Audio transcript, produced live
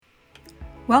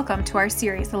Welcome to our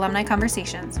series, Alumni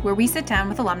Conversations, where we sit down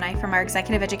with alumni from our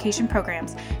executive education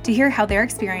programs to hear how their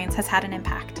experience has had an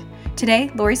impact. Today,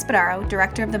 Laurie Spadaro,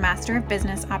 Director of the Master of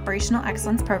Business Operational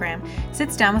Excellence Program,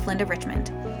 sits down with Linda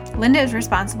Richmond. Linda is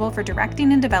responsible for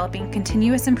directing and developing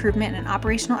continuous improvement and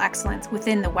operational excellence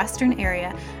within the western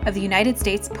area of the United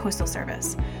States Postal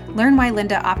Service. Learn why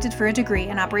Linda opted for a degree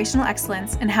in operational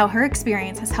excellence and how her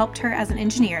experience has helped her as an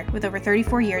engineer with over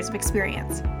 34 years of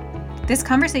experience. This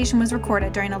conversation was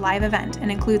recorded during a live event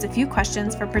and includes a few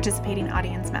questions for participating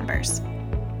audience members.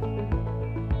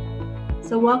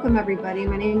 So welcome everybody.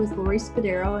 My name is Laurie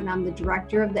Spadaro and I'm the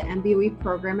director of the MBOE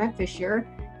program at Fisher,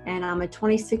 and I'm a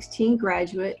 2016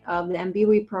 graduate of the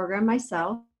MBOE program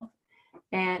myself.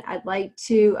 And I'd like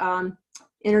to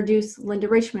introduce Linda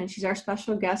Richmond. She's our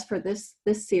special guest for this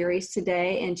series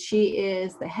today, and she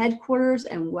is the headquarters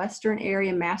and Western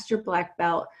Area Master Black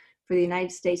Belt for the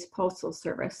United States Postal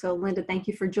Service. So Linda, thank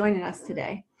you for joining us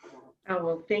today. Oh,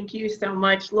 well, thank you so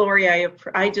much, Laurie.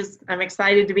 I'm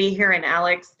excited to be here, and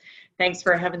Alex, thanks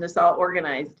for having this all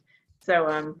organized. So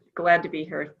I'm glad to be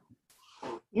here.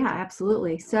 Yeah,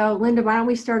 absolutely. So Linda, why don't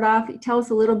we start off, tell us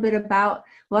a little bit about,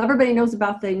 well, everybody knows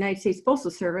about the United States Postal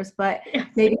Service, but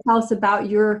maybe tell us about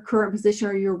your current position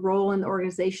or your role in the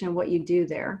organization and what you do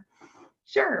there.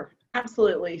 Sure,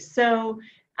 absolutely. So,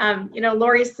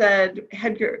 Laurie said,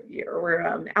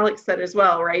 Alex said as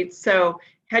well, right? So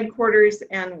headquarters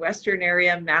and Western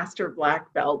Area Master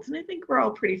Black Belt. And I think we're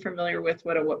all pretty familiar with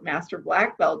what Master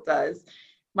Black Belt does.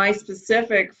 My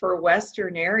specific for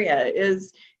Western Area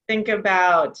is think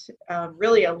about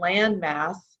really a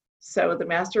landmass. So the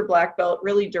Master Black Belt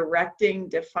really directing,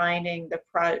 defining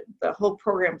the whole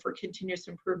program for continuous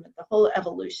improvement, the whole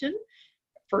evolution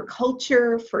for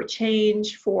culture, for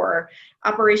change, for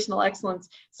operational excellence.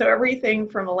 So everything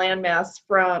from a landmass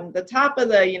from the top of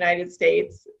the United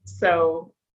States,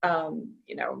 so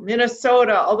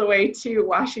Minnesota all the way to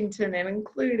Washington and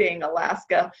including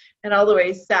Alaska and all the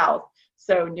way south.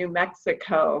 So New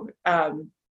Mexico, and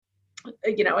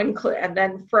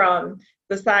then from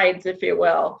the sides, if you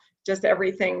will, just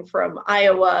everything from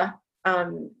Iowa,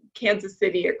 Kansas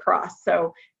City across.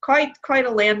 So quite a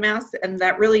landmass, and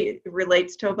that really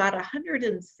relates to about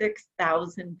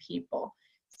 106,000 people.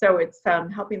 So it's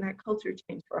helping that culture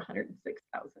change for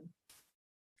 106,000.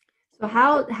 So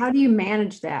how do you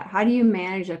manage that? How do you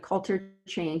manage a culture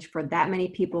change for that many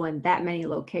people in that many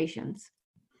locations?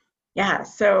 Yeah,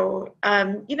 so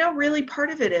really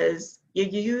part of it is you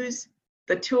use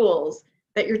the tools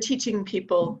that you're teaching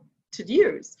people to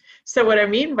use. So what I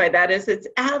mean by that is it's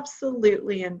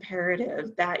absolutely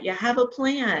imperative that you have a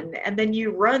plan and then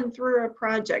you run through a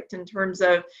project in terms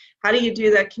of how do you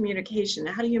do that communication?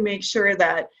 How do you make sure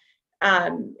that,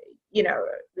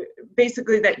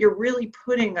 basically that you're really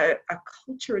putting a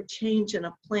culture change and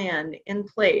a plan in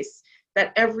place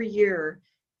that every year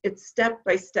it's step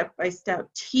by step by step,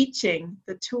 teaching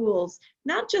the tools,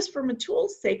 not just from a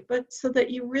tool's sake, but so that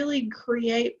you really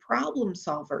create problem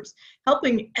solvers,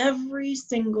 helping every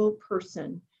single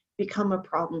person become a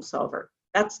problem solver.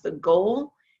 That's the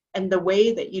goal. And the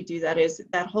way that you do that is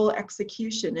that whole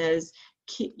execution is,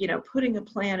 putting a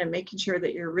plan and making sure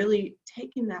that you're really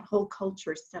taking that whole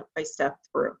culture step by step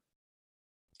through.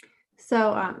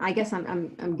 So I guess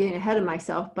I'm getting ahead of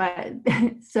myself, but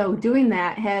so doing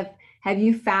that, have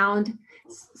you found,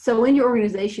 so in your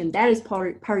organization, that is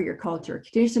part of your culture,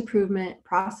 continuous improvement,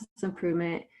 process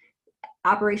improvement,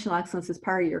 operational excellence is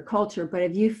part of your culture, but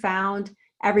have you found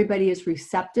everybody is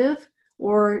receptive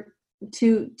or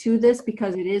to this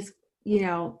because it is,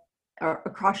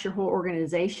 across your whole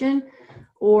organization,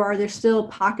 or are there still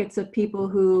pockets of people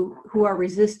who are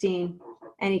resisting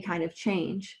any kind of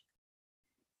change?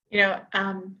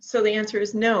 So the answer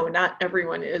is no, not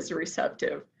everyone is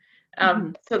receptive.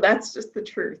 So that's just the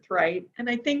truth, right? And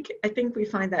I think we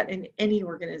find that in any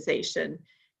organization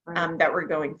that we're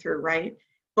going through, right?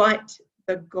 But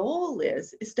the goal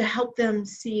is to help them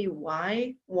see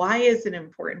why is it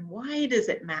important? Why does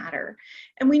it matter?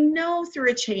 And we know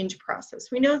through a change process,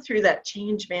 we know through that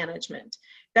change management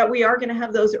that we are going to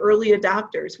have those early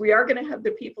adopters. We are going to have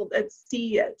the people that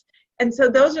see it. And so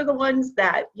those are the ones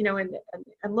that,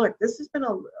 and look, this has been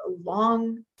a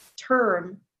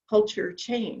long-term culture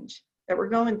change that we're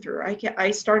going through.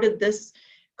 I started this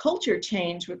culture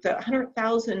change with the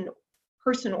 100,000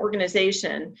 person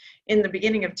organization in the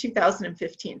beginning of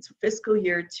 2015, so fiscal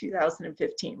year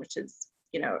 2015, which is,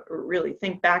 really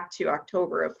think back to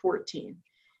October of 14.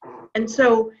 And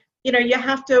so, you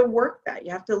have to work that.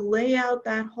 You have to lay out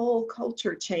that whole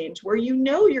culture change where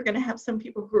you're going to have some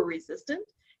people who are resistant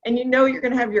and you're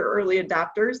going to have your early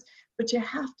adopters, but you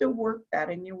have to work that,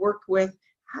 and you work with,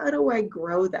 how do I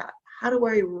grow that? how do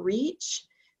I reach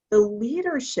the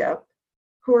leadership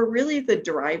who are really the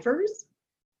drivers?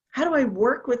 How do I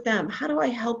work with them? How do I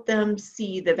help them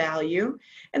see the value?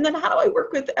 And then how do I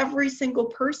work with every single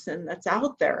person that's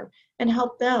out there and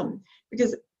help them?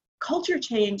 Because culture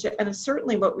change, and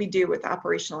certainly what we do with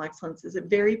operational excellence, is a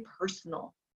very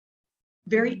personal,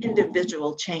 very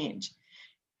individual change.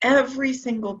 Every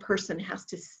single person has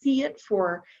to see it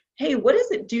for, hey, what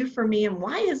does it do for me and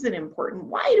why is it important?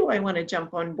 Why do I want to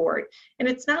jump on board? And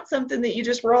it's not something that you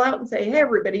just roll out and say, hey,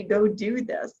 everybody, go do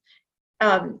this.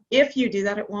 If you do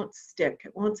that, it won't stick,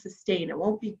 it won't sustain, it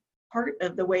won't be part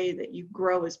of the way that you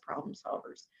grow as problem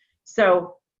solvers.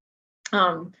 So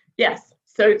yes,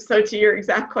 so to your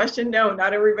exact question, no,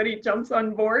 not everybody jumps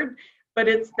on board, but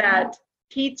it's that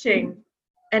teaching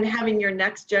and having your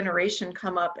next generation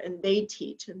come up and they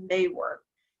teach and they work.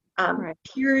 Right.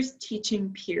 Peers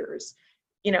teaching peers.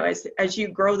 You know, as you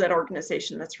grow that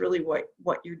organization, that's really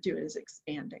what you're doing, is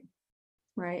expanding.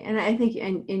 Right. And I think,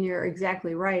 and you're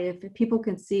exactly right. If people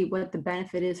can see what the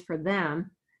benefit is for them,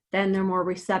 then they're more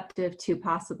receptive to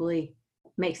possibly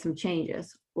make some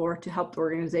changes or to help the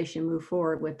organization move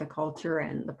forward with the culture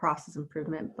and the process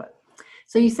improvement. But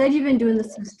so you said you've been doing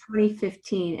this since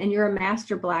 2015 and you're a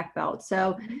master black belt.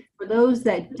 So for those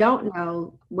that don't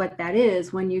know what that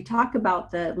is, when you talk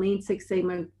about the Lean Six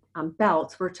Sigma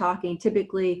belts, we're talking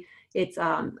typically it's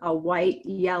a white,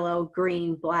 yellow,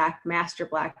 green, black, master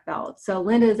black belt. So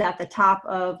Linda's at the top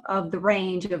of the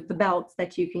range of the belts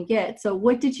that you can get. So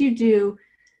what did you do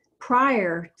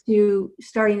prior to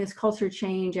starting this culture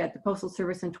change at the Postal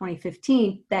Service in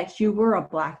 2015 that you were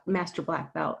a master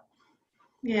black belt?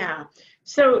 Yeah.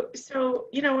 So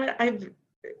you know what? I've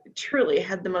truly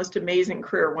had the most amazing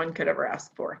career one could ever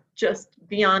ask for. Just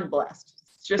beyond blessed.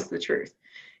 It's just the truth.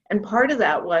 And part of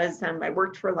that was I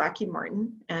worked for Lockheed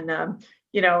Martin, and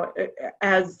you know,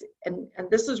 and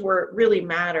this is where it really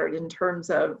mattered in terms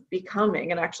of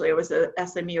becoming. And actually, I was a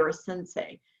SME or a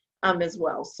sensei as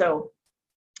well. So,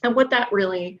 and what that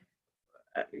really,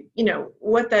 you know,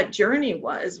 what that journey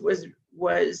was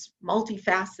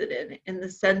multifaceted in the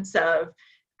sense of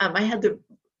I had the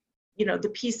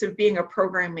piece of being a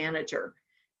program manager,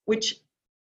 which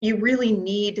you really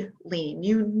need lean.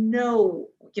 You know,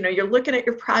 you're looking at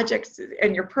your projects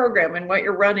and your program and what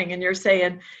you're running, and you're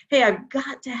saying, hey, I've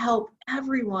got to help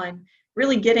everyone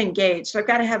really get engaged. I've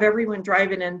got to have everyone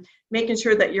driving and making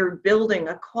sure that you're building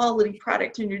a quality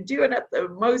product and you're doing it at the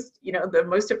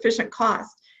most efficient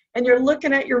cost. And you're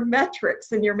looking at your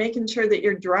metrics and you're making sure that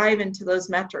you're driving to those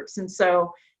metrics. And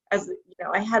so, as you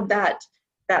know, I had that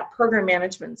program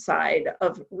management side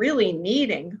of really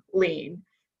needing lean.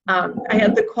 I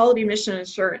had the quality mission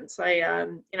assurance.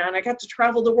 And I got to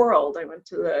travel the world. I went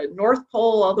to the North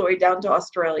Pole all the way down to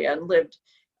Australia and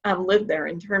lived there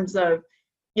in terms of,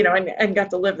 and got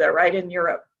to live there, right, in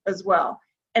Europe as well.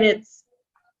 And it's,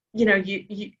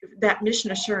 you that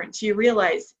mission assurance, you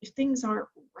realize if things aren't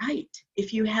right,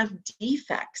 if you have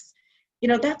defects,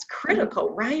 that's critical,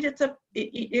 right?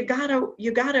 You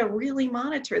gotta really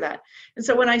monitor that. And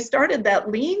so when I started that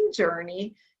lean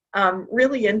journey,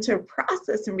 really into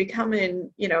process and becoming,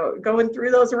 going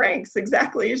through those ranks,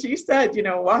 exactly as you said,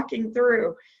 walking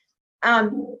through,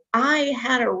 I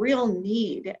had a real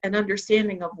need and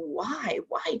understanding of why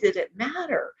did it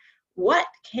matter? What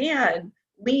can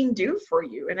lean do for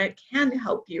you? And it can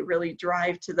help you really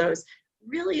drive to those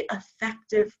really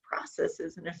effective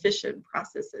processes and efficient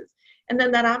processes. And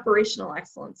then that operational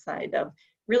excellence side of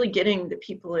really getting the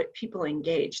people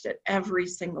engaged at every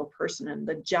single person and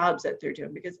the jobs that they're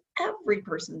doing, because every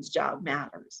person's job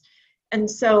matters. And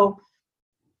so,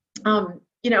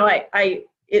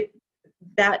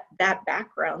 that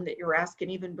background that you're asking,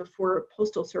 even before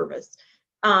Postal Service,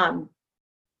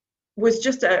 was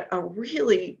just a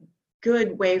really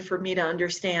good way for me to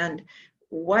understand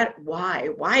why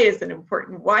is it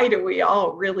important? Why do we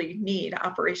all really need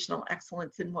operational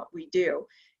excellence in what we do?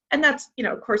 And that's,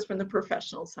 of course, from the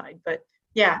professional side, but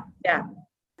yeah.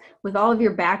 With all of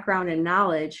your background and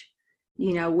knowledge,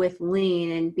 with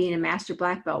lean and being a master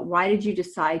black belt, why did you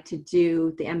decide to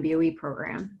do the MBOE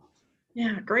program?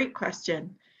 Yeah, great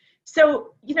question.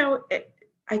 So,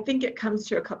 I think it comes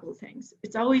to a couple of things.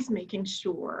 It's always making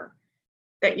sure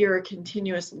that you're a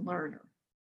continuous learner,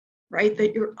 right?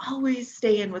 That you're always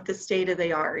staying with the state of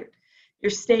the art.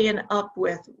 You're staying up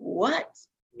with what's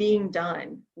being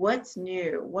done, what's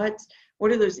new, what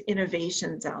are those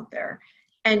innovations out there.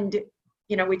 And,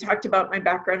 we talked about my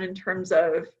background in terms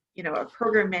of, a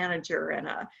program manager and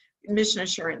a mission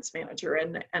assurance manager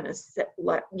and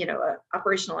a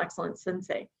operational excellence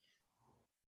sensei.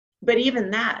 But even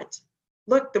that,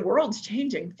 look, the world's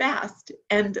changing fast.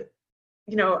 And,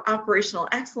 operational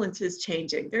excellence is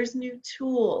changing. There's new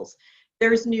tools,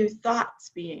 there's new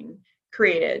thoughts being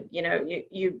created.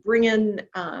 You bring in,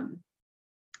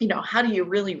 how do you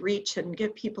really reach and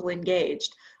get people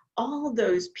engaged? All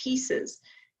those pieces.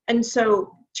 And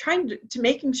so trying to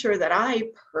making sure that I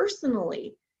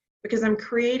personally, because I'm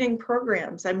creating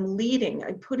programs, I'm leading,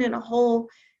 I put in a whole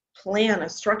plan, a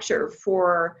structure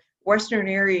for Western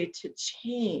area to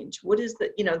change. What is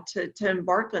to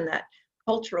embark on that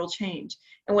cultural change,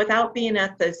 and without being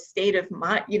at the state of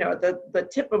my, the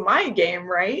tip of my game,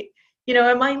 right?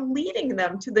 Am I leading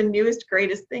them to the newest,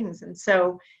 greatest things? And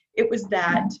so it was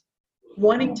that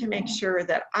wanting to make sure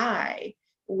that I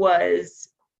was,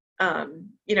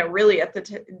 really at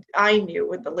I knew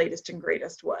what the latest and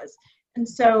greatest was. And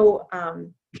so,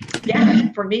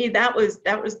 for me, that was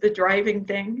the driving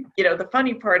thing. The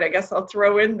funny part, I guess I'll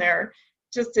throw in there,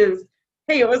 just is,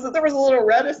 hey, there was a little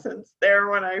reticence there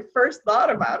when I first thought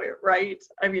about it, right?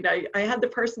 I mean, I had the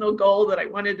personal goal that I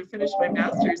wanted to finish my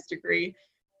master's degree,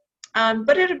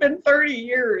 but it had been 30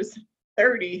 years.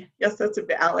 30, yes, that's a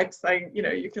bit, Alex.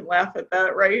 You can laugh at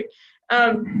that, right?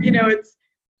 It's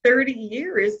 30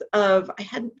 years of I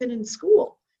hadn't been in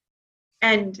school,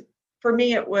 and for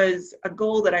me, it was a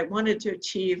goal that I wanted to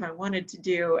achieve, I wanted to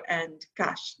do, and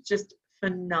gosh, just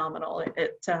phenomenal.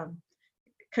 It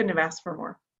couldn't have asked for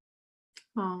more.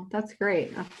 Oh, that's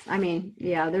great. I mean,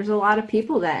 yeah, there's a lot of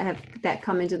people that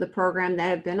come into the program that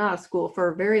have been out of school for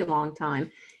a very long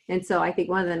time. And so I think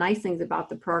one of the nice things about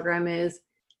the program is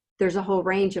there's a whole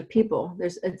range of people.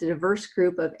 It's a diverse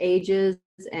group of ages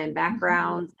and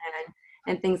backgrounds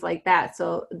and things like that.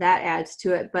 So that adds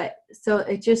to it. But so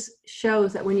it just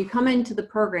shows that when you come into the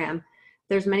program,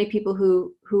 there's many people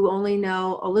who only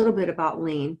know a little bit about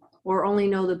lean or only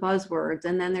know the buzzwords.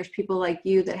 And then there's people like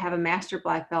you that have a master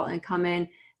black belt and come in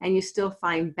and you still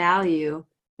find value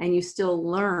and you still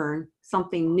learn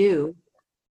something new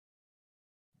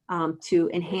to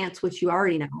enhance what you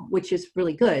already know, which is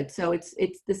really good. So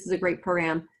this is a great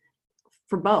program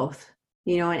for both,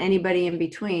 and anybody in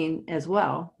between as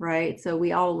well, right? So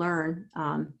we all learn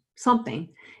something.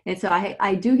 And so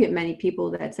I do get many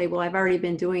people that say, well, I've already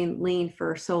been doing lean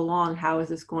for so long, how is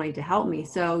this going to help me?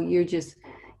 So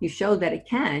you show that it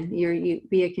can. You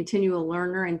be a continual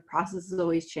learner, and processes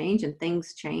always change and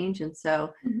things change. And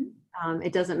so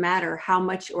it doesn't matter how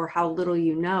much or how little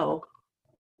you know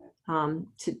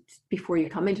before you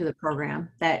come into the program,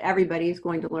 that everybody is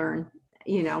going to learn,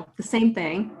 the same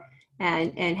thing.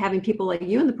 And having people like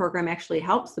you in the program actually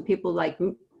helps the people like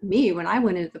me when I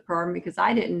went into the program, because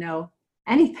I didn't know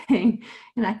anything.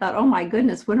 And I thought, oh my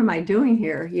goodness, what am I doing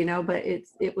here? But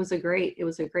it was a great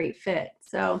fit.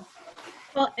 So.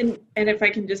 Well, and if I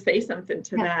can just say something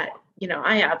to that,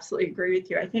 I absolutely agree with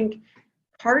you. I think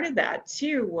part of that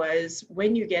too was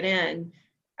when you get in,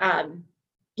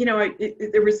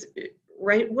 there was,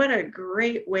 right, what a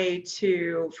great way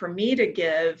for me to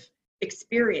give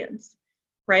experience,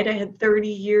 right? I had 30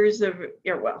 years of,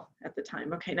 at the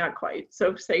time, okay, not quite,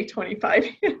 so say 25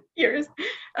 years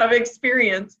of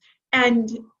experience.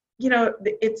 And,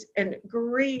 it's a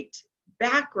great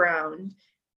background.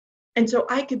 And so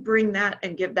I could bring that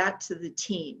and give that to the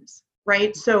teams,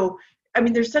 right? So, I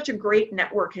mean, there's such a great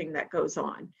networking that goes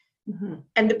on. Mm-hmm.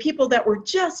 And the people that were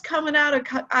just coming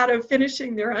out of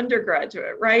finishing their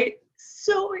undergraduate, right?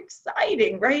 So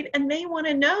exciting, right? And they want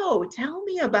to know, tell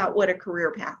me about what a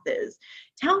career path is.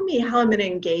 Tell me how I'm going to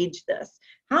engage this.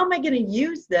 How am I going to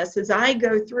use this as I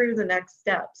go through the next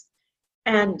steps?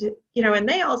 And, and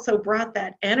they also brought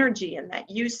that energy and that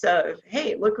use of,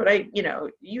 hey, look what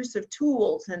use of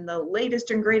tools and the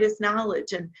latest and greatest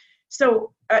knowledge. And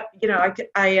so,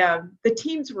 the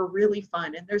teams were really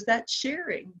fun. And there's that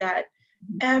sharing that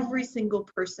every single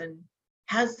person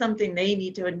has something they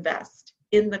need to invest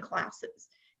in the classes.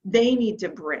 They need to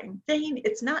bring.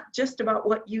 It's not just about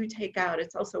what you take out,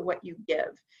 it's also what you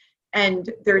give.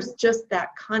 And there's just that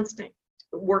constant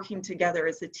working together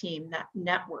as a team, that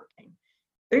networking.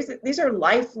 These are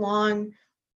lifelong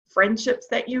friendships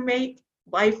that you make,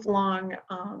 lifelong,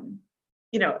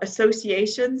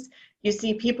 associations. You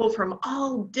see people from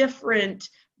all different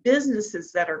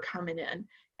businesses that are coming in.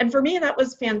 And for me, that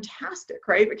was fantastic,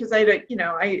 right? Because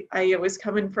I was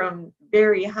coming from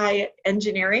very high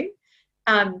engineering.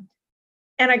 And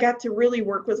I got to really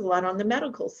work with a lot on the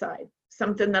medical side,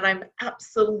 something that I'm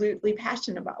absolutely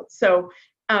passionate about. So,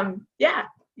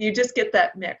 you just get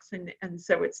that mix. And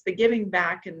so it's the giving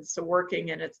back and so working,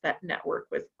 and it's that network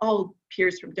with all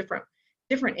peers from different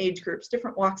age groups,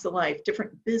 different walks of life,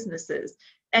 different businesses,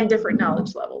 and different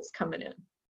knowledge levels coming in.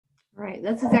 Right.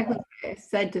 That's exactly what I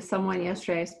said to someone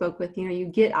yesterday I spoke with. You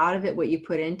get out of it what you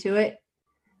put into it.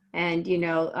 and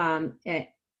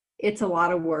it's a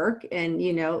lot of work, and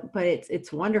but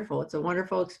it's wonderful. It's a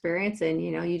wonderful experience, and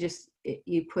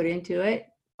you put into it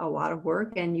a lot of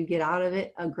work and you get out of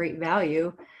it a great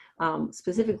value.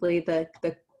 Specifically the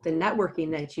networking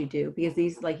that you do, because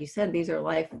these, like you said, these are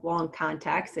lifelong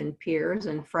contacts and peers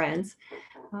and friends.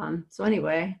 So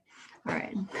anyway, all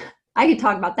right, I could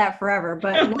talk about that forever,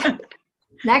 but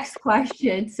next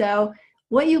question. So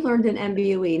what you learned in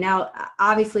MBOE. Now,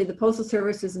 obviously the Postal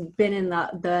Service has been in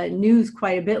the news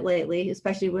quite a bit lately,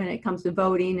 especially when it comes to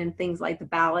voting and things like the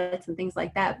ballots and things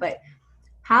like that. But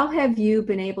how have you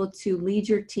been able to lead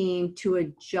your team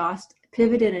to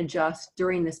pivot and adjust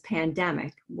during this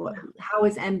pandemic? How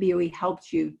has MBOE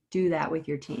helped you do that with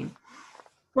your team?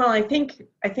 Well, I think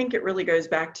it really goes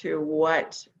back to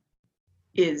what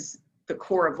is the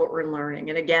core of what we're learning.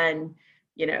 And again,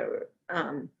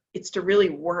 it's to really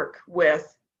work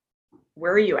with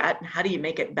where are you at and how do you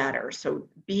make it better? So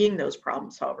being those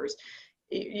problem solvers.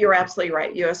 You're absolutely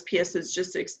right. USPS is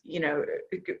just,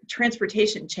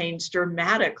 transportation changed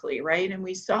dramatically, right? And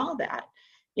we saw that,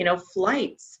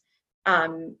 flights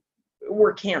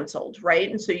were canceled, right?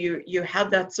 And so you have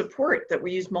that support that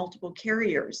we use multiple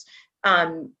carriers,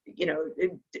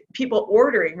 people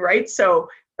ordering, right? So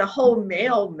the whole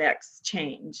mail mix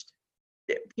changed.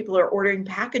 People are ordering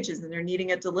packages and they're needing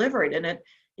it delivered, and it,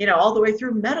 all the way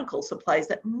through medical supplies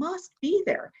that must be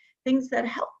there, things that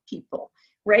help people,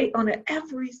 right, on an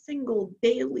every single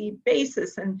daily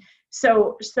basis. And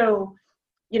so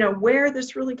where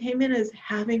this really came in is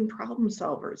having problem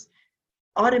solvers,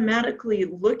 automatically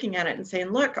looking at it and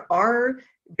saying, look, our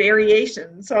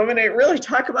variation. So I'm going to really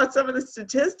talk about some of the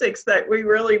statistics that we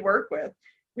really work with,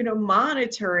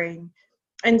 monitoring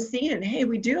and seeing, hey,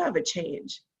 we do have a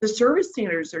change. The service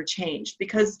standards are changed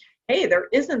because, hey, there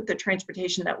isn't the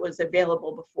transportation that was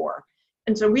available before.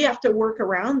 And so we have to work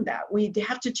around that. We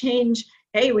have to change.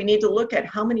 Hey, we need to look at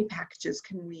how many packages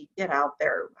can we get out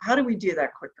there? How do we do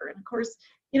that quicker? And of course,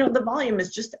 the volume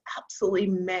is just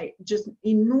absolutely just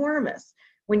enormous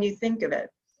when you think of it.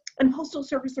 And Postal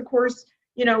Service, of course,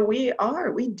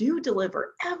 we do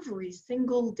deliver every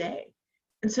single day.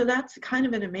 And so that's kind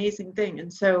of an amazing thing.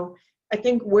 And so I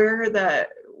think where the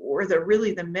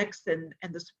mix and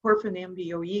the support from the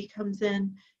MBOE comes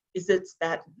in is it's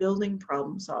that building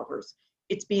problem solvers.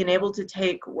 It's being able to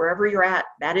take wherever you're at,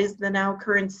 that is the now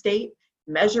current state,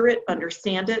 measure it,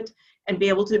 understand it, and be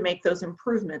able to make those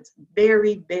improvements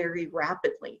very, very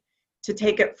rapidly. To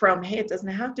take it from, hey, it doesn't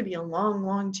have to be a long,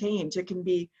 long change. It can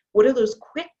be, what are those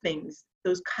quick things,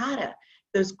 those kata,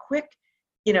 those quick,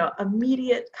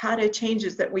 immediate kata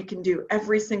changes that we can do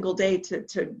every single day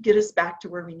to get us back to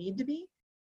where we need to be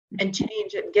and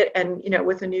change and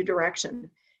with a new direction.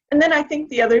 And then I think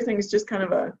the other thing is just kind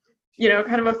of a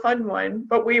fun one,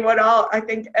 but I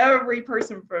think every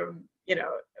person from,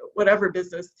 whatever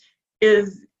business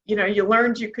is, you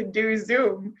learned you could do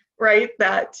Zoom, right?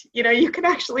 That, you can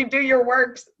actually do your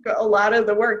work, a lot of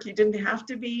the work. You didn't have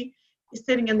to be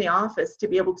sitting in the office to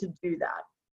be able to do that.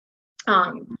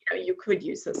 You could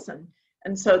use this.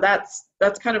 And so that's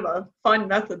kind of a fun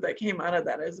method that came out of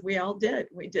that, as we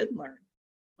did learn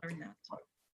that.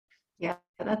 Yeah,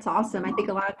 that's awesome. I think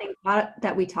a lot of things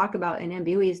that we talk about in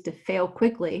MBOE is to fail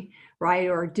quickly, right?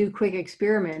 Or do quick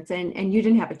experiments. And you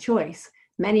didn't have a choice.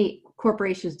 Many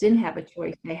corporations didn't have a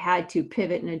choice. They had to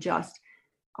pivot and adjust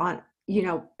on,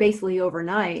 basically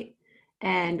overnight.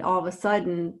 And all of a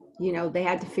sudden, they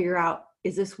had to figure out,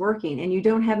 is this working? And you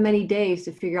don't have many days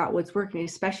to figure out what's working,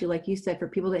 especially like you said, for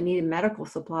people that needed medical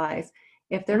supplies.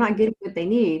 If they're not getting what they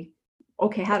need,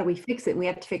 okay, how do we fix it? And we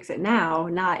have to fix it now,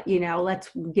 not,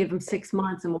 let's give them 6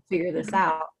 months and we'll figure this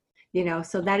out.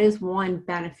 So that is one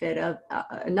benefit of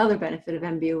another benefit of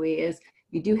MBOE is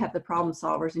you do have the problem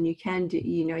solvers, and you can do,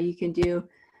 you can do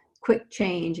quick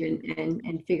change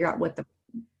and figure out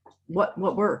what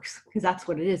works, because that's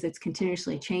what it is. It's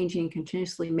continuously changing,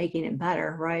 continuously making it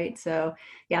better, right? So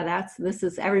yeah,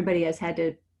 everybody has had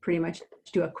to pretty much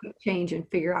do a quick change and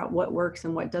figure out what works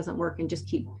and what doesn't work, and just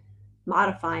keep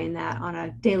modifying that on a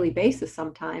daily basis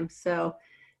sometimes. So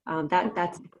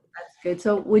that's good.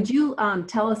 So would you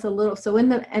tell us a little, so in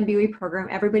the MBOE program,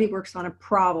 everybody works on a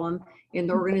problem in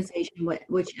the organization,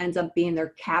 which ends up being their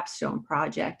capstone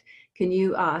project. Can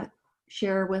you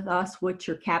share with us what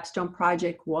your capstone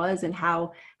project was and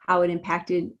how it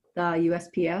impacted the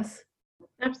USPS?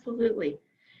 Absolutely.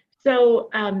 So,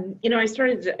 I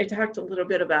talked a little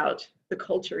bit about the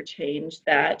culture change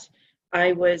that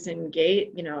I was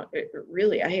engaged,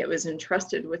 I was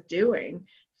entrusted with doing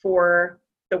for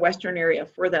the Western area,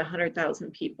 for the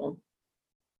 100,000 people.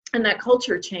 And that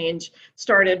culture change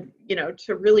started,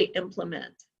 to really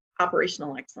implement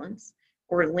operational excellence,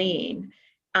 or lean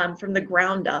from the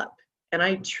ground up. And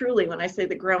I truly, when I say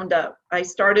the ground up, I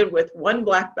started with one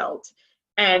black belt,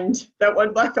 and that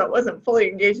one black belt wasn't fully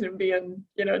engaged in being,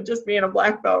 just being a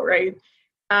black belt, right?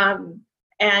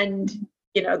 And,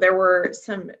 there were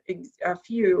a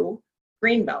few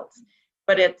green belts,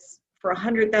 but it's for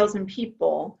 100,000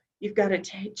 people, you've got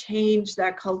to change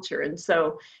that culture. And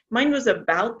so mine was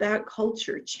about that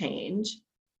culture change,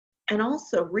 and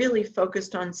also really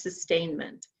focused on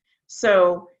sustainment.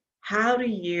 So how do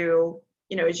you,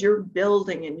 as you're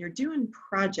building and you're doing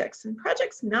projects, and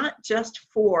projects not just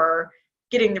for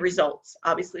getting the results,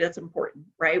 obviously that's important,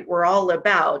 right? We're all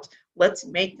about, let's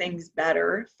make things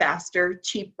better, faster,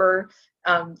 cheaper,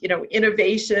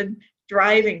 innovation,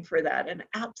 driving for that, and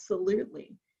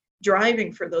absolutely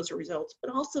driving for those results,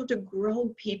 but also to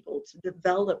grow people, to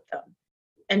develop them.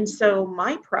 And so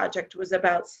my project was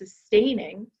about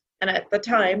sustaining, and at the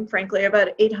time, frankly, about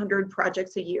 800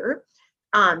 projects a year.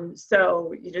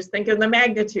 So you just think of the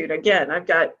magnitude. Again, I've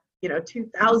got,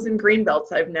 2,000 green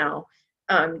belts I've now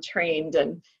trained,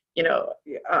 and,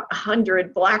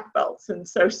 100 black belts. And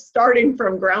so starting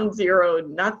from ground zero,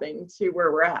 nothing, to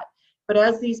where we're at. But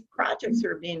as these projects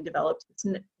are being developed,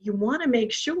 you want to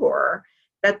make sure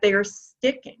that they are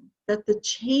sticking, that the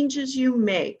changes you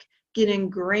make get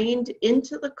ingrained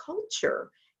into the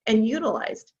culture and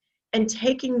utilized, and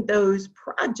taking those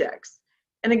projects.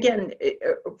 And again,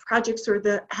 projects are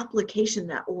the application,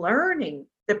 that learning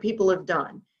that people have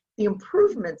done, the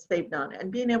improvements they've done,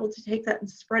 and being able to take that and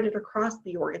spread it across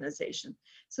the organization,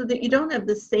 so that you don't have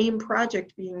the same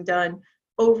project being done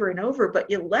over and over, but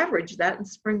you leverage that and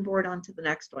springboard onto the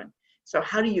next one. So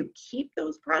how do you keep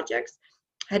those projects?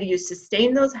 How do you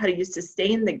sustain those? How do you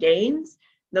sustain the gains,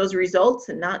 those results,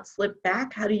 and not slip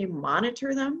back? How do you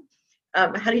monitor them?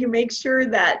 How do you make sure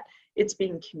that it's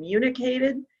being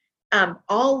communicated?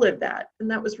 All of that.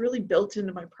 And that was really built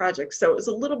into my project. So it was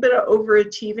a little bit of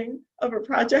overachieving of a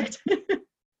project.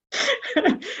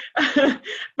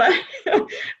 but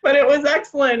it was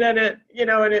excellent, and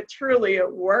it truly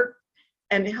worked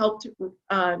and helped.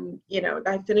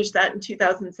 I finished that in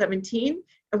 2017,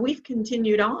 and we've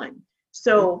continued on.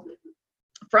 So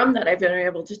from that, I've been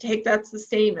able to take that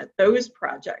sustainment, those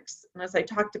projects, and as I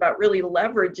talked about, really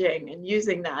leveraging and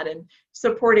using that and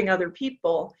supporting other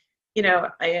people.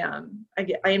 I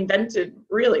invented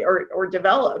really, or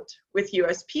developed with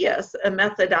USPS, a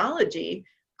methodology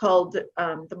called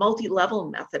the multi-level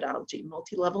methodology,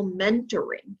 multi-level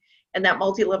mentoring. And that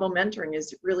multi-level mentoring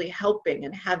is really helping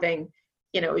and having,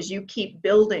 as you keep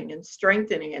building and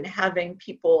strengthening and having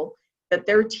people that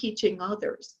they're teaching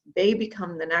others, they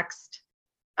become the next,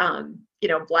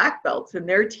 black belts, and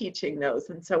they're teaching those.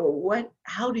 And so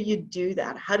how do you do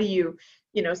that? How do you,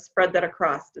 spread that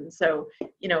across? And so,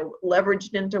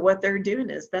 leveraged into what they're doing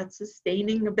is that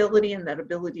sustaining ability, and that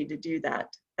ability to do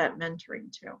that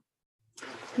mentoring too.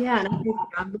 Yeah, and I think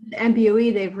with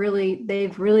MBOE,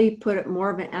 they've really put more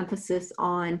of an emphasis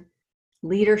on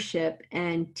leadership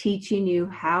and teaching you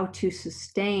how to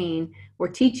sustain, or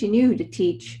teaching you to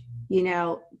teach,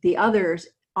 the others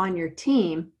on your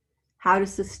team how to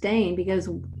sustain. Because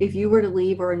if you were to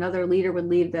leave, or another leader would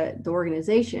leave the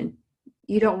organization,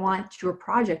 you don't want your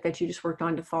project that you just worked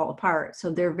on to fall apart.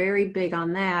 So they're very big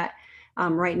on that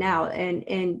right now,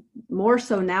 and more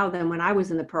so now than when I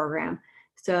was in the program.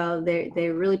 So they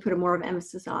really put a more of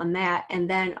emphasis on that. And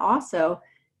then also,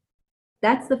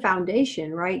 that's the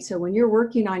foundation, right? So when you're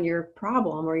working on your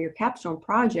problem or your capstone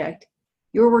project,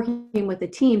 you're working with a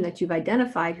team that you've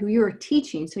identified who you're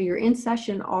teaching. So you're in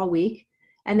session all week,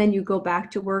 and then you go back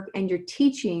to work and you're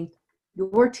teaching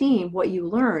your team what you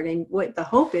learned. And what the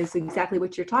hope is, exactly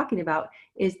what you're talking about,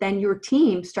 is then your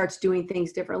team starts doing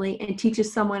things differently and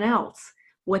teaches someone else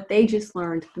what they just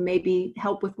learned, to maybe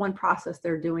help with one process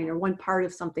they're doing or one part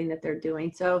of something that they're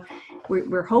doing. So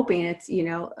we're hoping it's,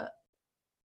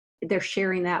 they're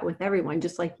sharing that with everyone,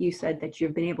 just like you said that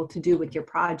you've been able to do with your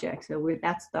project. So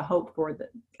that's the hope for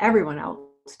everyone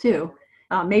else too.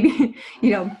 Maybe,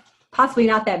 possibly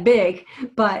not that big,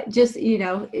 but just,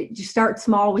 just start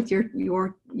small with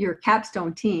your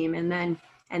capstone team, and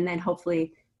then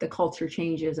hopefully the culture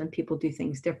changes and people do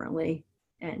things differently.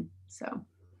 And so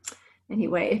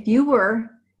anyway, if you were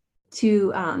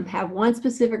to have one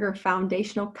specific or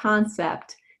foundational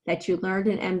concept that you learned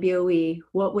in MBOE,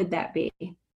 what would that be?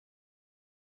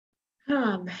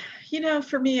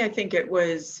 For me, I think it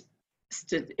was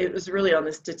really on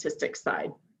the statistics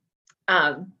side.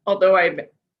 Although I,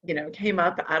 came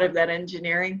up out of that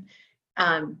engineering,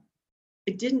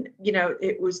 it didn't,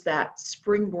 it was that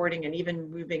springboarding and even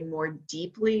moving more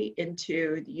deeply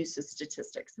into the use of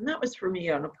statistics. And that was for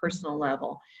me on a personal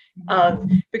level.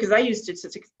 because I used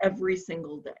statistics every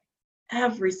single day,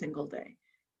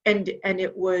 and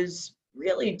it was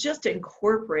really just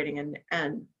incorporating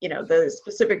and the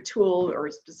specific tool or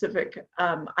specific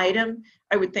item.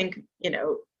 I would think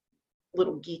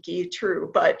little geeky,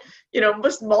 true, but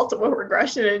just multiple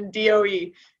regression and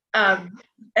DOE, and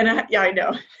I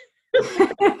know.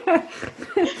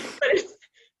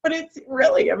 but it's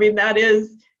really, I mean, that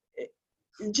is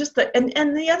just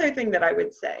and the other thing that I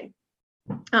would say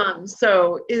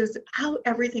so is how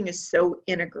everything is so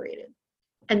integrated,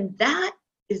 and that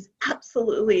is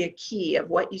absolutely a key of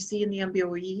what you see in the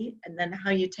MBOE, and then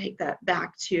how you take that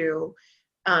back to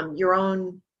your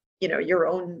own,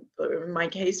 in my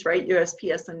case, right,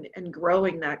 USPS, and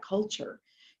growing that culture,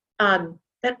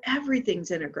 that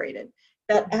everything's integrated,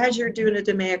 that as you're doing a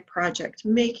DMAIC project,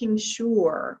 making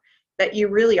sure that you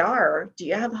really are, do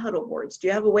you have huddle boards? Do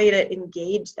you have a way to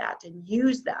engage that and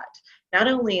use that? Not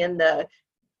only in the,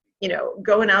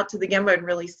 going out to the Gemba and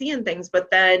really seeing things, but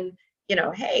then,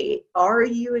 hey, are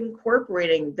you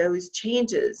incorporating those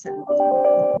changes and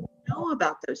know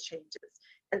about those changes?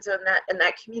 And so in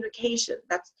that communication,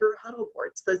 that's through huddle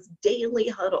boards, those daily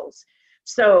huddles.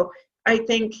 So I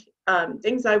think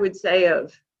things I would say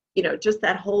of, just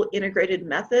that whole integrated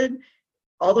method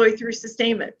all the way through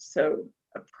sustainment. So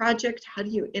a project, how do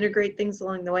you integrate things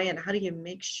along the way, and how do you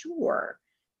make sure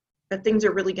that things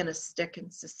are really going to stick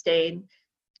and sustain?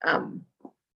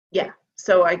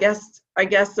 So I guess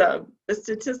the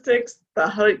statistics,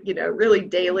 the really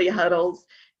daily huddles,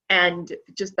 and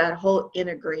just that whole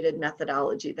integrated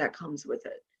methodology that comes with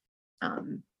it,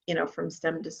 from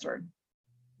STEM to STEM.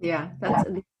 Yeah,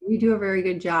 you do a very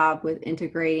good job with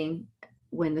integrating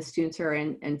when the students are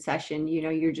in session.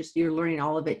 You're learning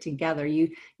all of it together. You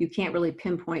can't really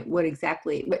pinpoint what exact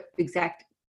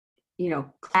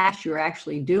class you're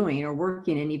actually doing or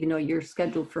working in, even though you're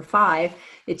scheduled for 5.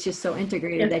 It's just so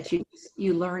integrated that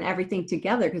you learn everything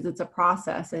together, because it's a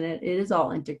process, and it is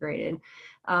all integrated.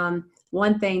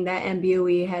 One thing that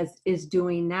MBOE is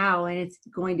doing now, and it's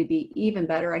going to be even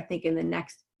better, I think, in the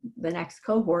next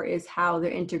cohort, is how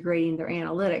they're integrating their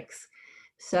analytics.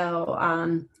 So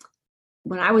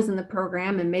when I was in the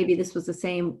program, and maybe this was the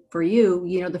same for you,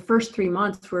 the first 3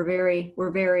 months were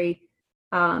very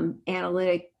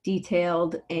analytic,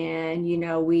 detailed, and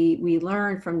we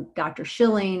learned from Dr.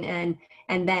 Schilling, and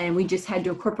then we just had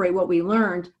to incorporate what we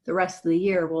learned the rest of the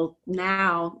year. Well,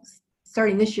 now,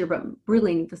 starting this year, but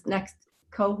really this next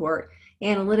cohort,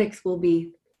 analytics will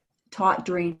be taught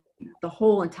during the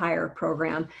whole entire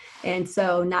program. And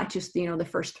so not just the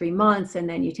first 3 months and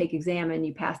then you take exam and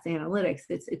you pass the analytics.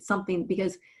 It's something,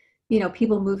 because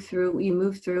people move through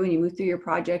your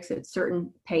projects at a certain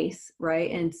pace,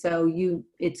 right? And so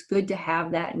it's good to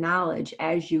have that knowledge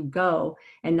as you go,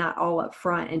 and not all up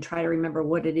front and try to remember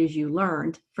what it is you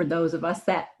learned, for those of us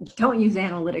that don't use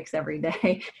analytics every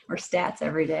day or stats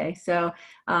every day. So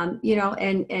and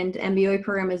MBOE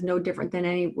program is no different than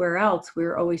anywhere else.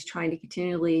 We're always trying to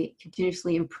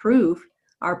continuously improve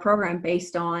our program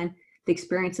based on the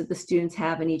experience that the students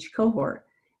have in each cohort.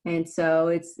 And so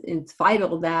it's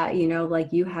vital that,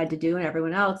 like you had to do and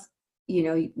everyone else,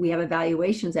 we have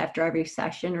evaluations after every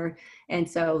session, and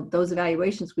so those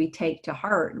evaluations we take to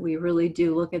heart. We really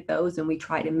do look at those, and we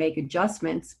try to make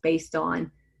adjustments based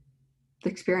on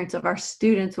the experience of our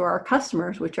students or our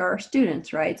customers, which are our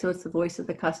students, right? So it's the voice of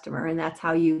the customer, and that's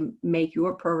how you make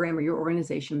your program or your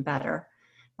organization better,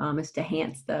 is to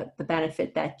enhance the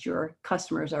benefit that your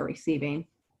customers are receiving.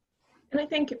 And I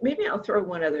think maybe I'll throw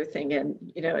one other thing in,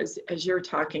 as you're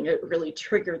talking, it really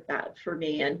triggered that for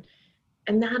me. And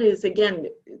that is, again,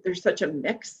 there's such a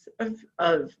mix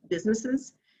of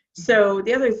businesses. So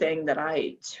the other thing that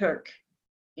I took,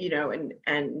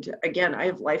 and again, I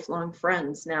have lifelong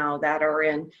friends now that are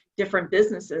in different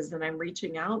businesses and I'm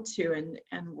reaching out to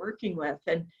and working with.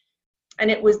 And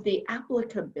it was the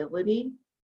applicability.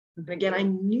 Again, I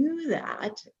knew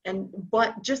that,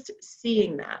 but just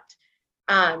seeing that,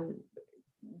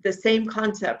 the same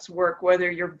concepts work whether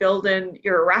you're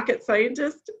a rocket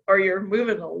scientist or you're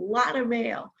moving a lot of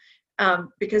mail,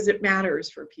 because it matters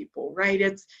for people, right?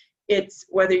 It's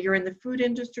whether you're in the food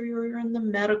industry or you're in the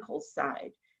medical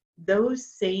side, those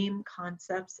same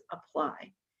concepts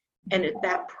apply. And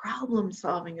that problem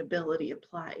solving ability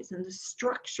applies, and the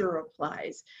structure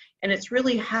applies. And it's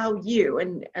really how you,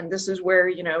 and this is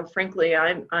where, frankly,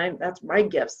 that's my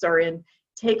gifts are in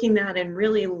taking that and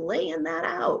really laying that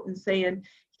out and saying,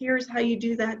 here's how you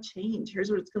do that change. Here's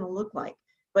what it's going to look like.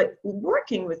 But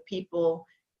working with people,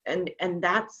 and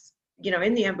that's,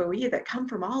 in the MBOE, that come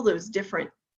from all those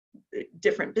different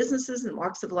businesses and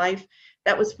walks of life,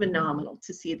 that was phenomenal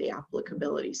to see the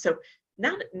applicability. So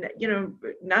not,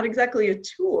 not exactly a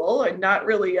tool and not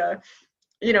really a,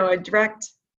 a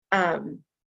direct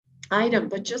item,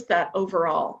 but just that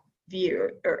overall view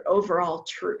or overall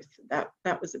truth.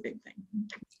 That was a big thing.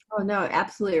 Oh, no,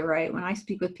 absolutely right. When I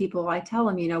speak with people, I tell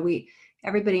them,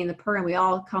 everybody in the program, we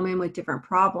all come in with different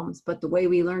problems, but the way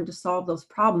we learn to solve those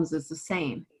problems is the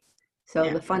same. So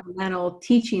the fundamental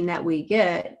teaching that we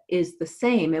get is the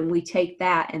same, and we take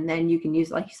that, and then you can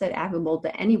use, like you said, applicable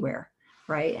to anywhere,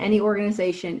 right? Any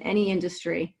organization, any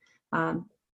industry.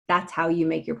 That's how you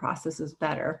make your processes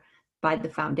better, by the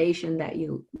foundation that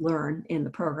you learn in the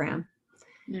program.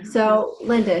 Yeah. So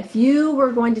Linda, if you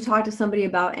were going to talk to somebody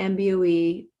about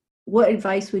MBOE, what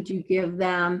advice would you give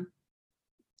them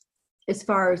as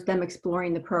far as them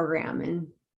exploring the program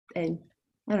and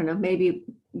I don't know, maybe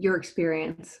your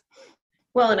experience?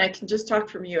 Well, and I can just talk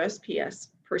from USPS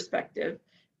perspective.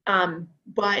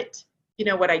 But,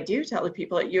 what I do tell the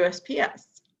people at USPS,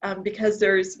 because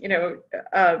there's,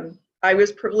 I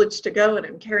was privileged to go, and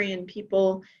I'm carrying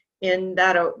people in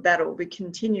that'll be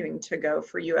continuing to go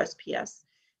for USPS.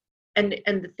 And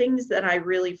the things that I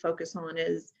really focus on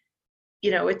is,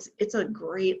 it's a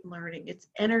great learning. It's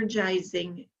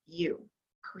energizing you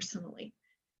personally.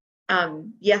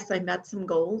 Yes, I met some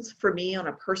goals for me on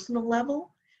a personal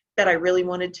level that I really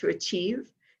wanted to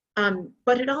achieve.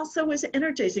 But it also was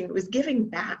energizing. It was giving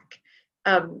back.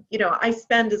 I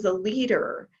spend as a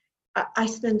leader, I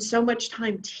spend so much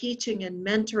time teaching and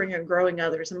mentoring and growing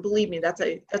others. And believe me, that's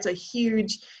a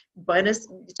huge bonus,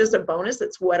 just a bonus.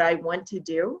 It's what I want to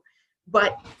do.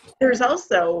 But there's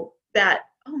also that,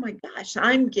 oh my gosh,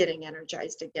 I'm getting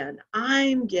energized again.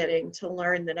 I'm getting to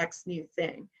learn the next new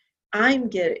thing. I'm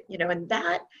getting, and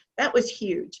that was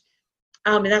huge.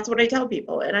 And that's what I tell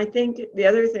people. And I think the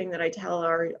other thing that I tell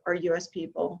our USPS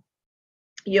people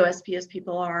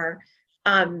are,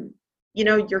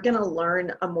 you're going to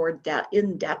learn a more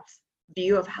in-depth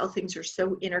view of how things are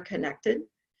so interconnected.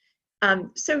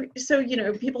 So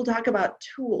people talk about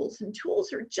tools, and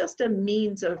tools are just a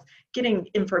means of getting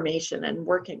information and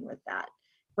working with that,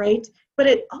 right? But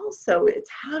it's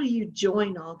how do you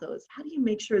join all those? How do you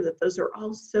make sure that those are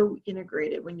all so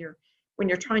integrated when you're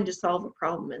trying to solve a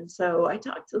problem? And so I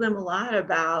talk to them a lot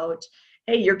about,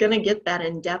 hey, you're going to get that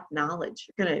in-depth knowledge.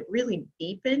 You're going to really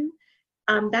deepen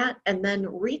that, and then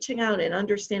reaching out and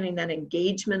understanding that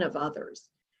engagement of others,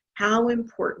 how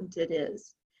important it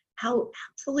is, how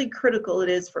absolutely critical it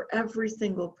is for every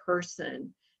single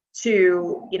person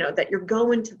to, that you're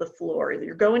going to the floor,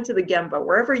 you're going to the Gemba,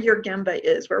 wherever your Gemba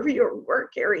is, wherever your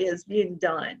work area is being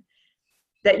done,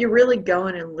 that you're really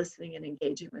going and listening and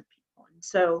engaging with people. And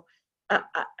so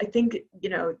I think,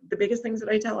 the biggest things that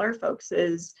I tell our folks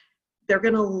is they're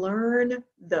going to learn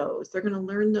those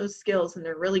skills, and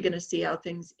they're really going to see how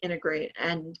things integrate.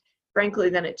 And frankly,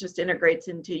 then it just integrates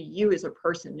into you as a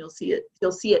person. You'll see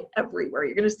it everywhere.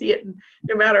 You're going to see it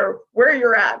no matter where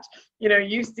you're at.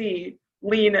 You see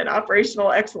lean and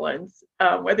operational excellence,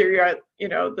 whether you're at,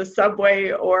 the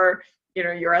subway or,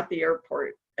 you're at the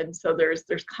airport. And so there's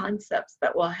concepts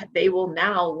that they will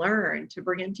now learn to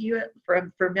bring into you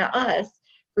from us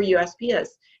for USPS.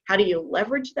 How do you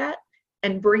leverage that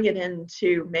and bring it in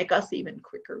to make us even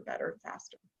quicker, better,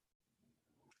 faster?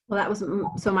 Well, that was,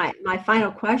 so my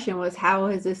final question was, how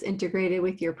is this integrated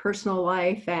with your personal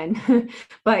life? And,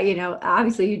 but,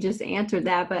 obviously you just answered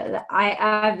that, but I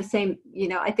have the same,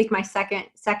 I think my second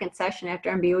session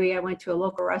after MBOE, I went to a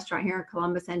local restaurant here in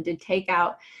Columbus and did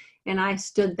takeout. And I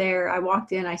stood there, I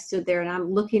walked in, I stood there, and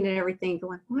I'm looking at everything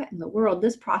going, what in the world?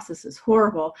 This process is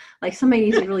horrible. Like, somebody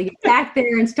needs to really get back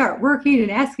there and start working and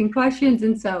asking questions.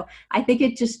 And so I think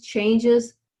it just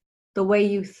changes the way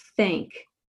you think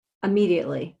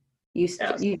immediately. You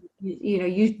start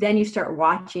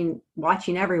watching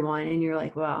everyone, and you're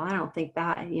like, well, I don't think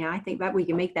that, I think that we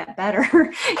can make that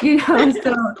better. So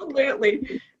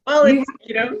absolutely. Well,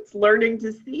 it's learning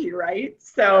to see, right?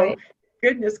 So right.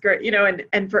 Goodness great,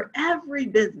 and for every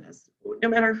business, no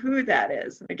matter who that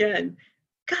is, and again,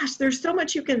 gosh, there's so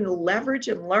much you can leverage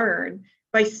and learn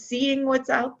by seeing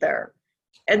what's out there,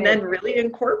 and then really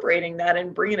incorporating that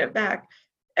and bringing it back.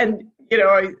 And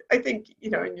I think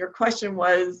and your question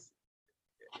was,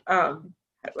 how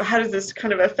does this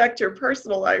kind of affect your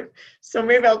personal life? So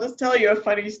maybe I'll just tell you a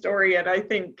funny story, and I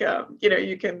think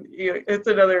it's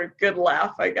another good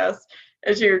laugh, I guess,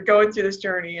 as you're going through this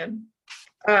journey. And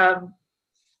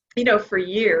for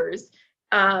years,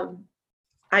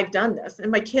 I've done this,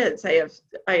 and my kids,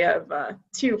 I have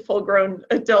two full-grown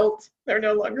adults. They're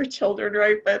no longer children,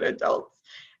 right, but adults.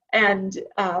 And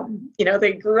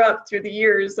they grew up through the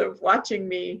years of watching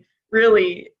me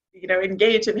really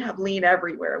engage and have lean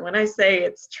everywhere. When I say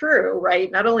it's true,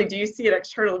 right, not only do you see it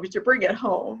externally, but you bring it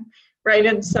home, right?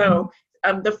 And so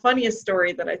the funniest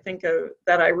story that I think of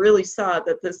that I really saw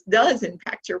that this does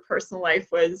impact your personal life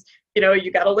was,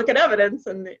 you got to look at evidence,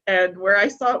 and where I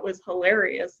saw it was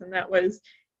hilarious. And that was,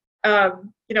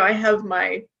 I have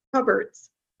my cupboards,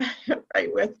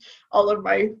 right, with all of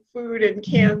my food and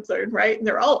cans, right, and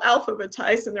they're all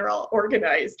alphabetized and they're all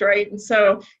organized, right? And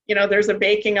so, there's a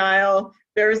baking aisle,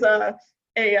 there's a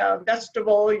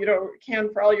vegetable,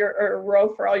 can for all your, or a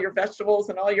row for all your vegetables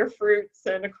and all your fruits,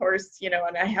 and of course,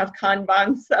 and I have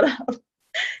Kanban set up.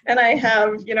 And I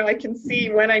have, I can see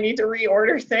when I need to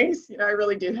reorder things. I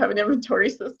really do have an inventory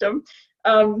system.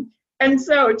 And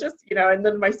so just, and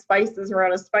then my spices are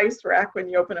on a spice rack when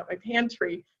you open up my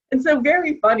pantry. And so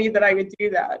very funny that I would do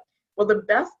that. Well, the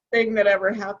best thing that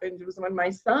ever happened was when my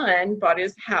son bought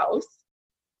his house,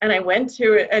 and I went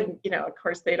to it, and, of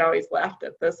course they'd always laughed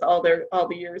at this all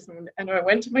the years. And I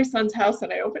went to my son's house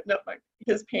and I opened up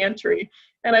his pantry,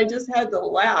 and I just had to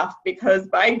laugh because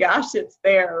by gosh, it's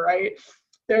there, right?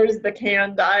 There's the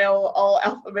canned aisle all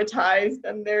alphabetized,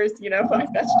 and there's, my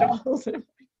vegetables and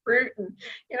my fruit, and,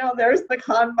 there's the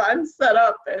Kanban set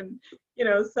up, and,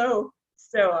 so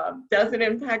does it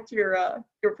impact your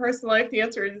personal life? The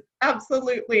answer is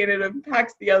absolutely, and it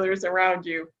impacts the others around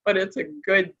you, but it's a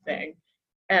good thing.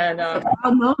 And it's a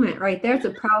proud moment right there. It's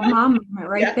a proud mom moment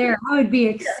right there. I would be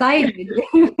excited.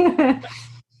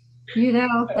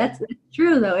 That's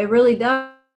true though. It really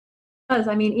does.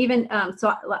 I mean, even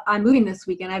so I'm moving this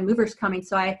weekend. I have movers coming,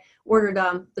 so I ordered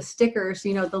the stickers,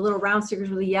 the little round stickers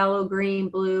with the yellow, green,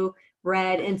 blue,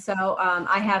 red, and so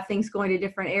I have things going to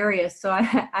different areas. So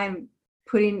I'm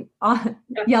putting on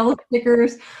yellow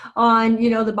stickers on,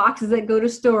 the boxes that go to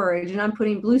storage, and I'm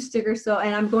putting blue stickers.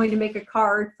 And I'm going to make a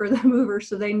card for the movers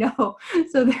so they know.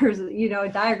 So there's, a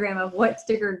diagram of what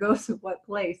sticker goes to what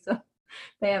place. So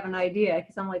they have an idea,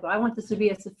 because I'm like, well, I want this to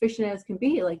be as efficient as can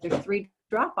be. Like there's 3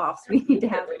 drop-offs. We need to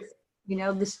have,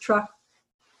 this truck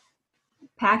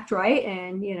packed right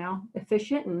and,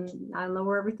 efficient, and I don't know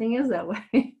where everything is that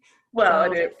way.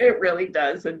 Well, so, it really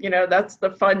does. And, that's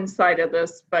the fun side of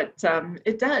this, but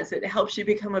it does. It helps you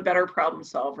become a better problem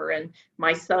solver. And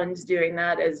my son's doing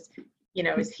that as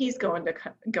he's going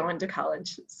to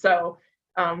college. So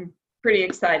pretty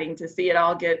exciting to see it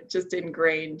all get just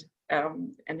ingrained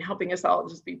and helping us all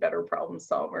just be better problem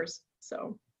solvers.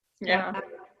 So, yeah.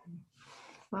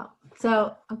 Well,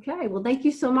 so, okay. Well, thank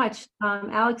you so much.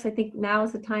 Alex, I think now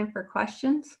is the time for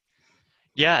questions.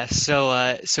 Yeah.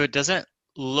 So it doesn't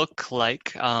look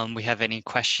like we have any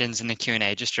questions in the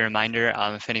Q&A. Just a reminder,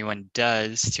 if anyone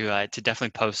does, to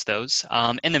definitely post those.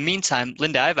 In the meantime,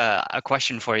 Linda, I have a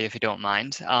question for you, if you don't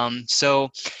mind. So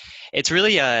it's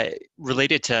really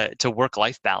related to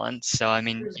work-life balance. So, I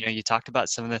mean, you talked about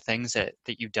some of the things that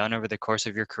you've done over the course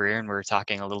of your career, and we were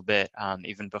talking a little bit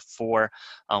even before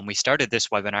we started this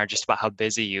webinar, just about how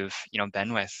busy you've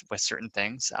been with certain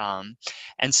things.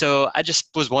 And so I just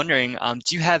was wondering,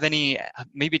 do you have any,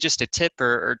 maybe just a tip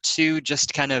or two,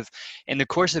 just kind of in the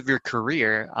course of your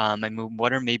career? I mean,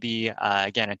 what are maybe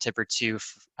again a tip or two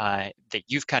that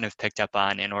you've kind of picked up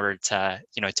on in order to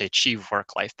to achieve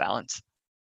work-life balance?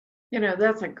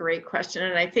 That's a great question.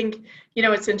 And I think,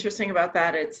 what's interesting about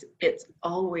that, it's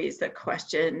always a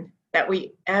question that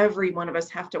every one of us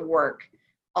have to work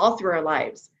all through our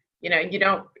lives. You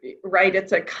don't, right?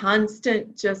 It's a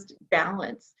constant just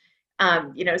balance.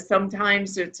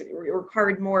 Sometimes it's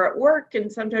required more at work, and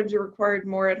sometimes you're required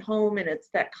more at home, and it's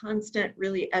that constant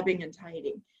really ebbing and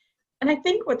tiding. And I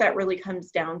think what that really comes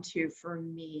down to for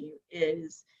me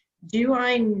is, do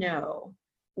I know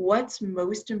what's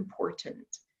most important?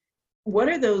 What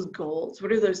are those goals?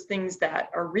 What are those things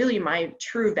that are really my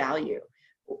true value?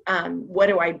 What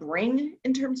do I bring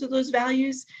in terms of those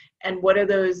values? And what are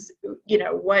those,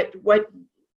 to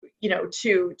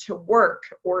work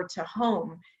or to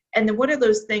home? And then what are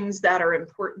those things that are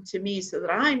important to me, so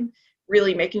that I'm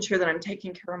really making sure that I'm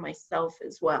taking care of myself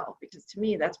as well? Because to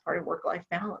me, that's part of work-life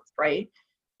balance, right?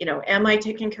 Am I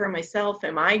taking care of myself?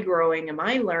 Am I growing? Am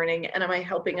I learning? And am I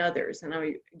helping others? And am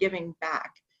I giving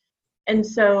back? And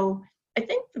so I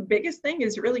think the biggest thing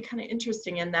is really kind of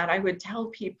interesting in that I would tell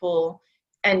people,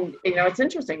 and it's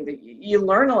interesting that you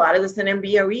learn a lot of this in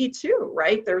MBOE too,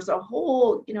 right? There's a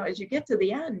whole, as you get to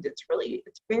the end, it's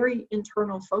very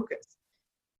internal focus.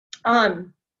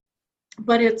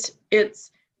 But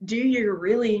it's do you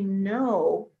really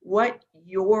know what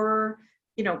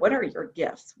what are your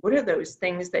gifts? What are those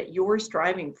things that you're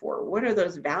striving for? What are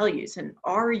those values? And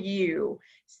are you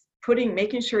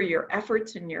making sure your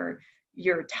efforts and your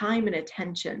time and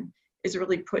attention is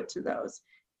really put to those?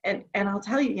 And I'll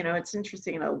tell you, it's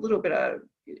interesting and a little bit of,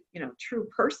 true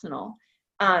personal.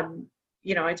 I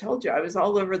told you I was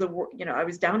all over the world. I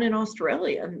was down in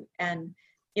Australia, and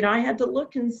I had to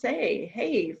look and say,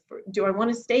 hey, do I want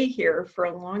to stay here for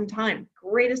a long time?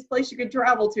 Greatest place you could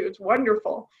travel to. It's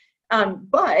wonderful.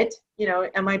 But,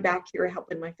 am I back here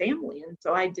helping my family? And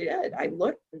so I did. I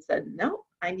looked and said, no,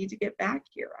 I need to get back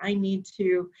here. I need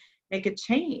to make a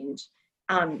change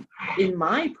in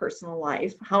my personal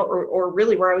life, or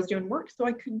really where I was doing work, so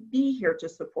I could be here to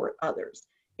support others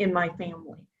in my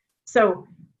family. So,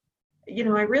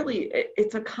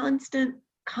 it's a constant,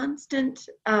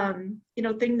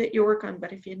 thing that you work on.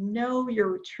 But if you know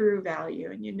your true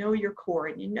value and you know your core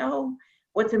and you know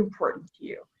what's important to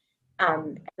you,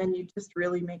 then you just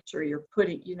really make sure you're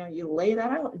putting, you lay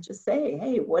that out and just say,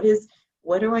 hey,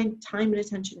 time and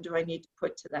attention do I need to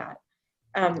put to that?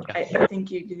 I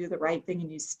think you do the right thing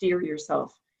and you steer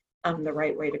yourself the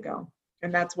right way to go.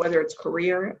 And that's whether it's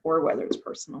career or whether it's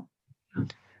personal.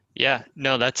 Yeah,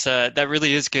 no, that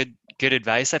really is good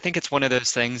advice. I think it's one of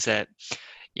those things that,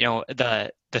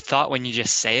 the thought when you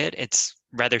just say it, it's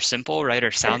rather simple, right?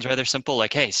 Or sounds rather simple,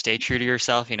 like, hey, stay true to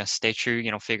yourself, stay true,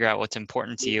 figure out what's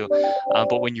important to you.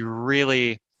 But when you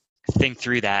really think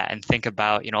through that and think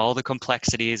about, all the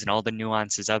complexities and all the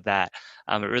nuances of that,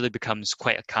 it really becomes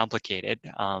quite complicated.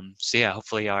 So yeah,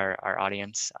 hopefully our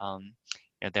audience,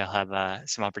 they'll have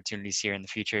some opportunities here in the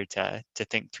future to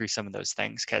think through some of those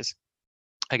things, because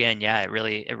again, yeah, it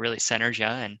really centers you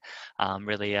and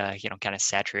really kind of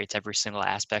saturates every single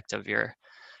aspect of your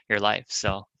life.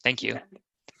 So thank you.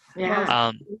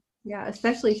 Yeah. Yeah,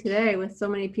 especially today with so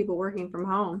many people working from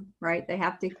home, right? They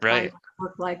have to find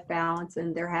work-life balance,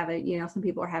 and they're having, some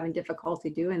people are having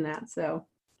difficulty doing that. So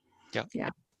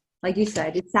yeah, like you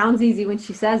said, it sounds easy when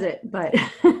she says it, but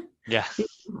yeah,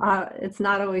 it's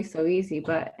not always so easy.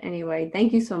 But anyway,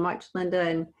 thank you so much, Linda,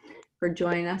 and for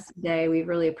joining us today. We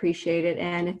really appreciate it.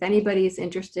 And if anybody's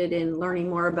interested in learning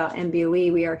more about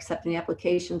MBOE, we are accepting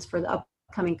applications for the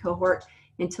upcoming cohort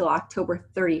until October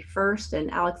 31st. And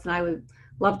Alex and I would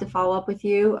love to follow up with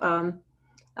you.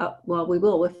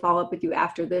 We'll follow up with you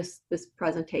after this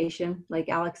presentation. Like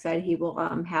Alex said, he will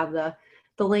have the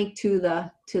link to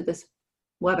this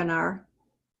webinar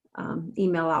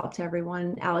email out to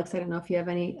everyone. Alex, I don't know if you have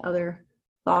any other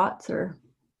thoughts or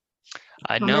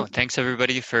no, thanks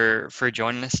everybody for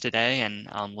joining us today, and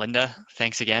Linda,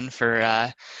 thanks again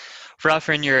for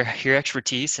offering your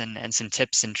expertise and some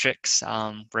tips and tricks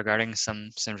regarding some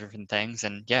different things.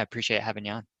 And yeah, appreciate having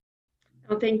you on.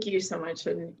 Well, thank you so much.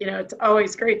 And it's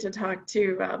always great to talk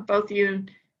to both you,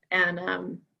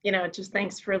 and just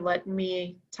thanks for letting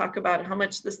me talk about how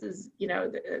much this is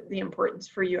the importance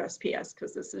for USPS,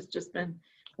 because this has just been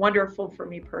wonderful for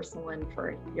me personally and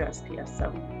for USPS.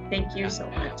 So thank you so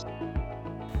much.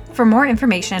 For more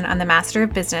information on the Master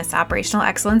of Business Operational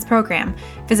Excellence program,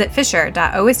 visit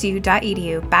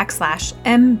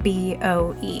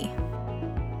fisher.osu.edu/MBOE.